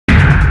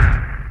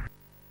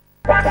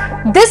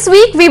This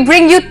week we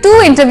bring you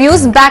two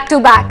interviews back to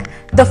back.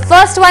 The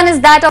first one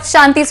is that of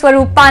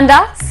Shantiswarup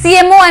Panda,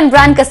 CMO and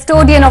brand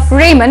custodian of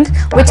Raymond,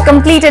 which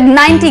completed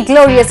 90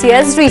 glorious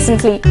years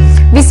recently.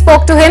 We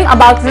spoke to him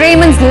about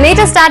Raymond's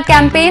latest ad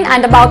campaign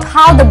and about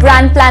how the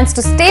brand plans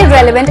to stay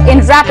relevant in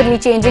rapidly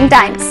changing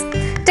times.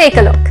 Take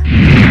a look.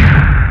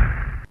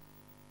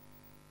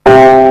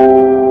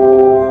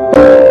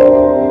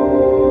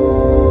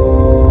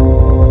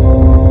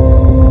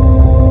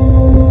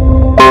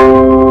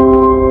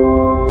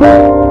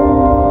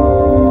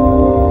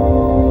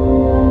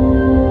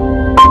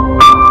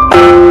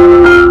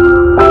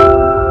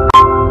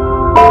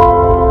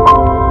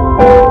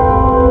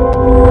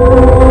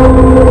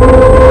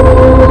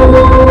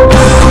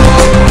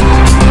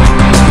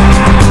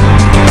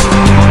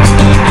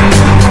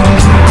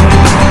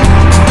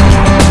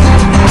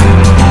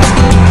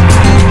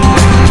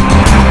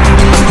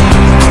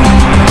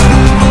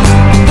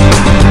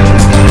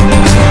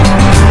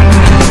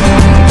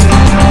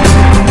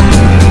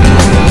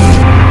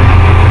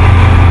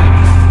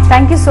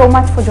 Thank you so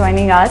much for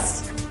joining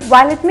us.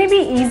 While it may be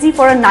easy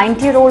for a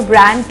 90-year-old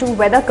brand to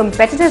weather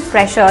competitive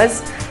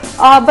pressures,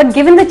 but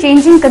given the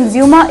changing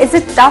consumer, is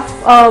it tough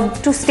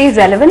to stay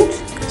relevant?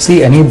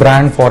 See, any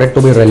brand, for it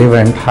to be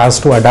relevant, has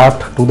to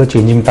adapt to the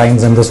changing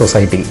times in the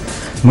society.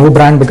 No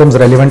brand becomes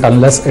relevant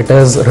unless it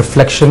is a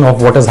reflection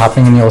of what is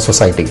happening in your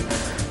society.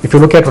 If you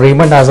look at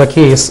Raymond as a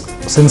case,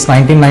 since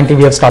 1990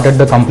 we have started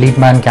the Complete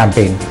Man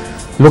campaign.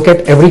 Look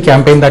at every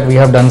campaign that we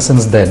have done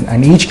since then,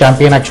 and each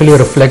campaign actually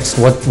reflects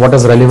what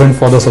is relevant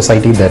for the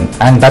society then,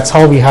 and that's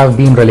how we have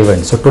been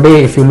relevant. So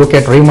today, if you look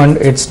at Raymond,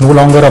 it's no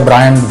longer a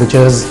brand which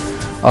is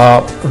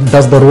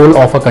does the role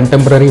of a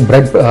contemporary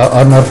bread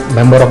earner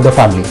member of the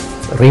family.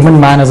 Raymond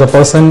Man is a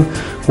person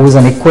who is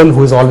an equal,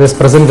 who is always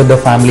present with the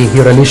family. He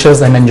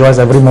relishes and enjoys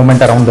every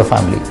moment around the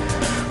family.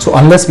 So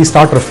unless we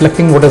start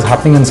reflecting what is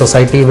happening in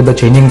society with the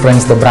changing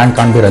trends, the brand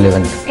can't be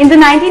relevant. In the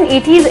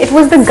 1980s, it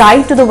was the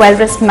guide to the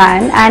well-dressed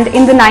man, and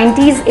in the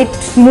 90s,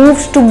 it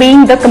moved to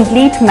being the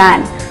complete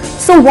man.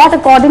 So what,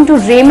 according to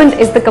Raymond,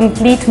 is the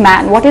complete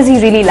man? What is he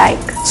really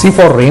like? See,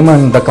 for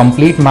Raymond, the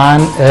complete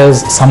man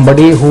is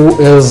somebody who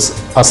is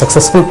a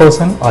successful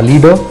person, a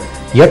leader,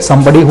 yet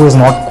somebody who is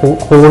not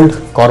cold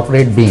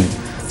corporate being.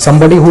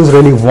 Somebody who is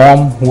really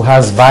warm, who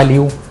has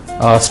value,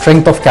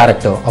 strength of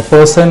character, a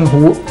person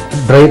who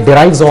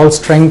derives all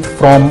strength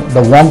from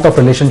the warmth of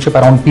relationship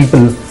around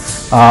people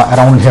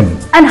around him.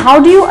 And how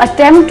do you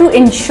attempt to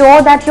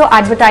ensure that your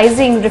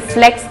advertising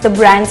reflects the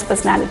brand's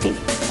personality?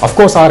 Of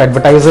course, our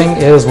advertising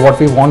is what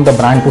we want the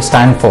brand to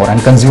stand for,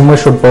 and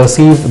consumers should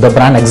perceive the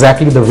brand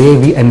exactly the way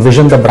we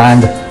envision the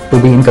brand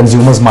to be in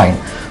consumers' mind.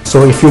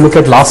 So if you look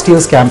at last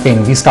year's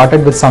campaign, we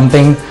started with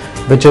something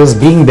which is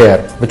being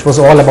there, which was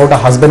all about a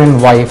husband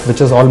and wife, which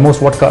is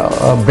almost what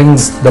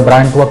brings the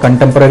brand to a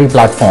contemporary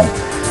platform.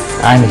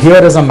 And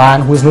here is a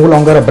man who is no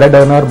longer a bread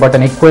earner but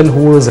an equal,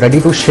 who is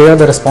ready to share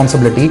the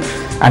responsibility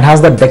and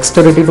has the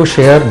dexterity to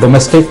share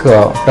domestic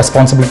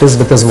responsibilities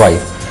with his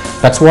wife.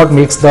 That's what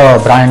makes the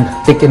brand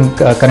tick in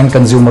current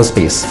consumer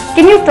space.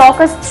 Can you talk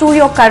us through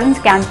your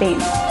current campaign?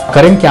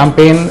 Current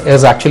campaign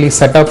is actually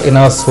set up in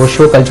a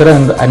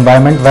socio-cultural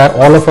environment where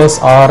all of us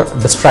are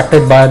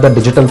distracted by the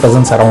digital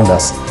presence around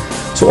us.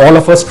 So all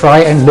of us try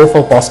and live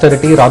for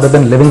posterity rather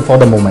than living for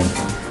the moment.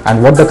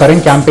 And what the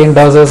current campaign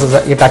does is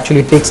it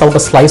actually takes out a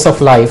slice of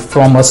life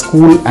from a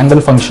school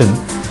annual function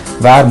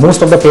where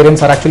most of the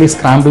parents are actually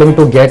scrambling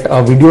to get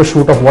a video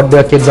shoot of what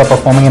their kids are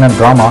performing in a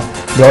drama.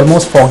 They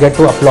almost forget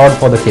to applaud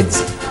for the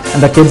kids,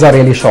 and the kids are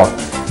really shocked.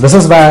 This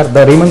is where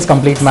the Raymond's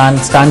Complete Man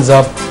stands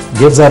up,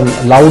 gives a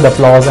loud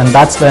applause, and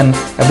that's when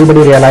everybody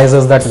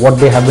realizes that what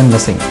they have been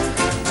missing.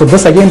 So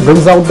this again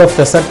brings out the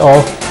facet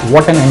of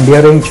what an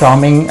endearing,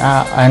 charming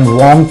and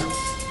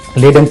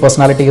warmth-laden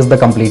personality is the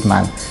Complete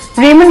Man.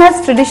 Raymond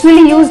has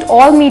traditionally used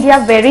all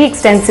media very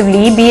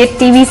extensively, be it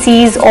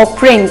TVCs or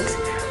print.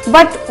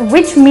 But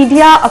which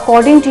media,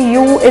 according to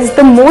you, is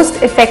the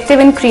most effective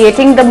in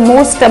creating the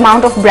most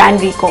amount of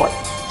brand recall?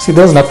 See,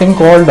 there's nothing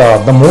called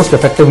the most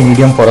effective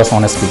medium for us,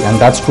 honestly, and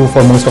that's true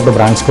for most of the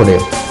brands today.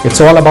 It's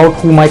all about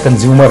who my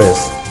consumer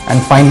is,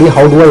 and finally,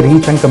 how do I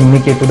reach and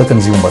communicate to the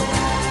consumer.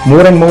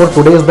 More and more,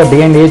 today is the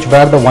day and age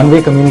where the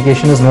one-way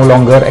communication is no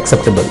longer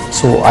acceptable.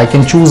 So I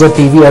can choose a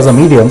TV as a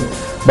medium,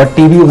 but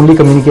TV only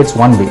communicates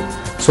one way.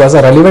 So as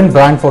a relevant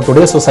brand for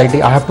today's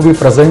society, I have to be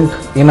present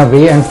in a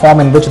way and form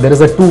in which there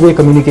is a two-way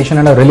communication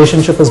and a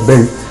relationship is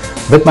built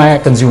with my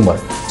consumer.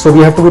 So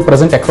we have to be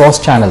present across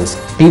channels.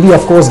 TV,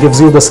 of course,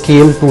 gives you the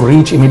scale to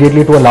reach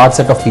immediately to a large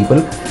set of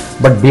people.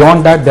 But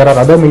beyond that, there are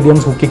other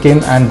mediums who kick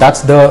in, and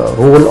that's the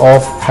role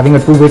of having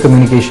a two-way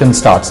communication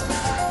starts.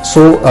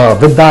 So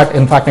with that,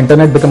 in fact,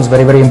 internet becomes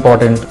very, very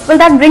important. Well,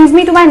 that brings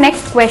me to my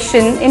next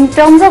question. In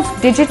terms of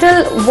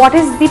digital, what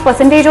is the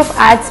percentage of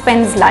ad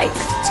spends like?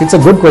 See, it's a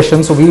good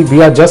question. So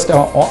we are just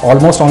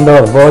almost on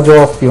the verge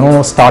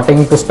of,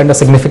 starting to spend a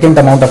significant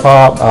amount of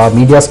our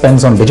media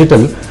spends on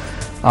digital.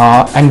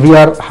 And we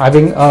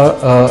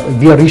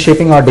are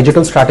reshaping our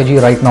digital strategy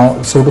right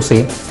now, so to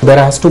say. There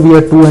has to be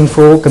a to and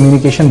fro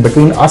communication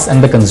between us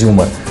and the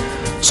consumer.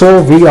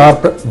 So we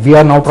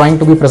are now trying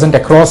to be present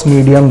across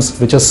mediums,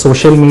 which is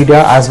social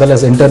media as well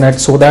as internet,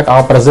 so that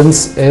our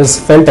presence is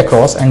felt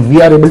across and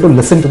we are able to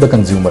listen to the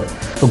consumer.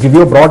 To give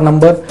you a broad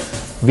number,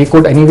 we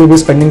could anyway be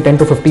spending 10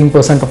 to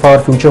 15% of our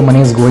future money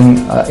is going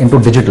into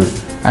digital,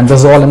 and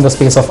this is all in the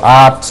space of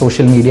app,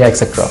 social media,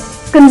 etc.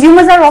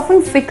 Consumers are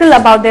often fickle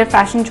about their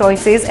fashion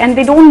choices and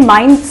they don't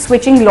mind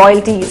switching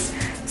loyalties.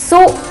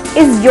 So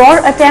is your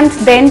attempt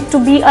then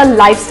to be a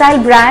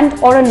lifestyle brand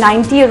or a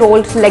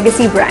 90-year-old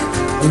legacy brand?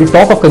 We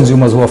talk of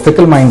consumers who are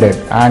fickle-minded,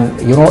 and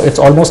it's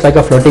almost like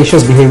a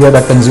flirtatious behavior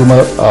that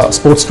consumer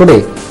sports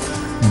today.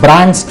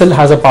 Brand still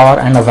has a power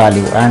and a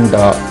value, and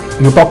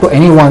you talk to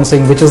anyone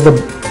saying which is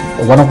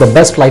one of the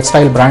best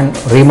lifestyle brand,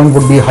 Raymond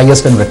would be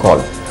highest in recall.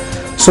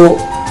 So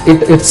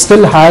it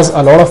still has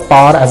a lot of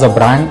power as a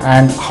brand,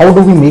 and how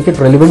do we make it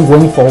relevant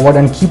going forward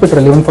and keep it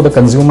relevant for the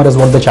consumer is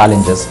what the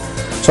challenge is.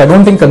 So I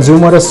don't think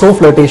consumer is so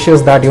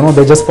flirtatious that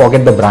they just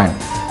forget the brand.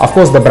 Of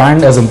course the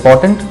brand is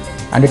important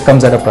and it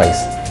comes at a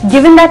price.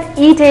 Given that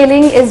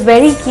e-tailing is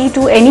very key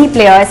to any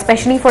player,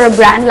 especially for a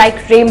brand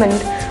like Raymond,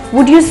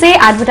 would you say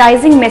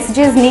advertising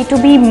messages need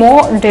to be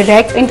more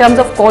direct in terms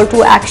of call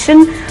to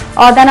action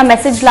than a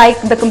message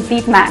like the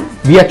complete man?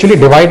 We actually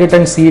divide it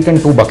and see it in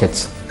two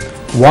buckets.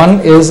 One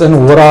is an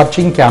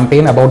overarching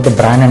campaign about the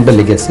brand and the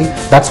legacy.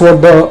 That's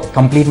what the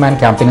Complete Man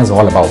campaign is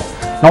all about.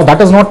 Now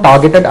that is not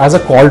targeted as a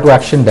call to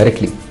action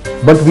directly,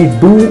 but we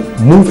do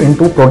move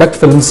into product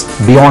films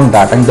beyond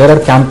that, and there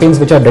are campaigns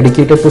which are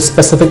dedicated to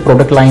specific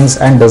product lines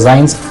and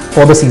designs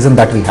for the season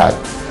that we have.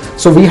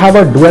 So we have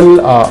a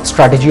dual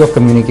strategy of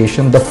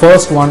communication. The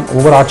first one,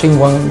 overarching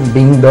one,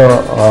 being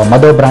the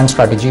mother brand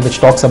strategy, which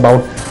talks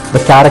about the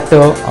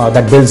character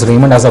that builds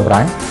Raymond as a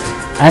brand.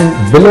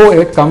 And below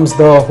it comes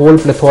the whole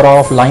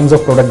plethora of lines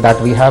of product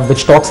that we have,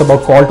 which talks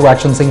about call to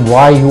action, saying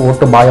why you ought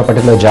to buy a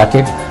particular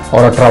jacket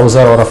or a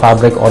trouser or a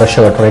fabric or a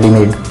shirt,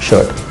 ready-made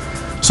shirt.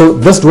 So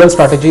this dual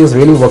strategy is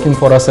really working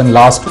for us in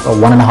last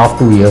 1.5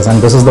 to 2 years,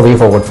 and this is the way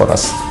forward for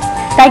us.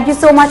 Thank you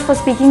so much for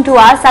speaking to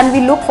us, and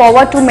we look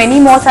forward to many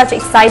more such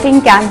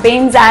exciting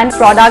campaigns and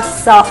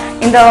products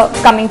in the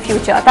coming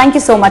future. Thank you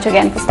so much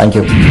again. Thank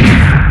you.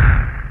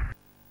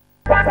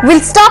 We'll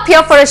stop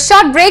here for a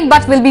short break,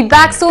 but we'll be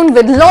back soon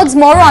with loads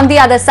more on the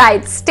other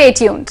side. Stay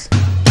tuned.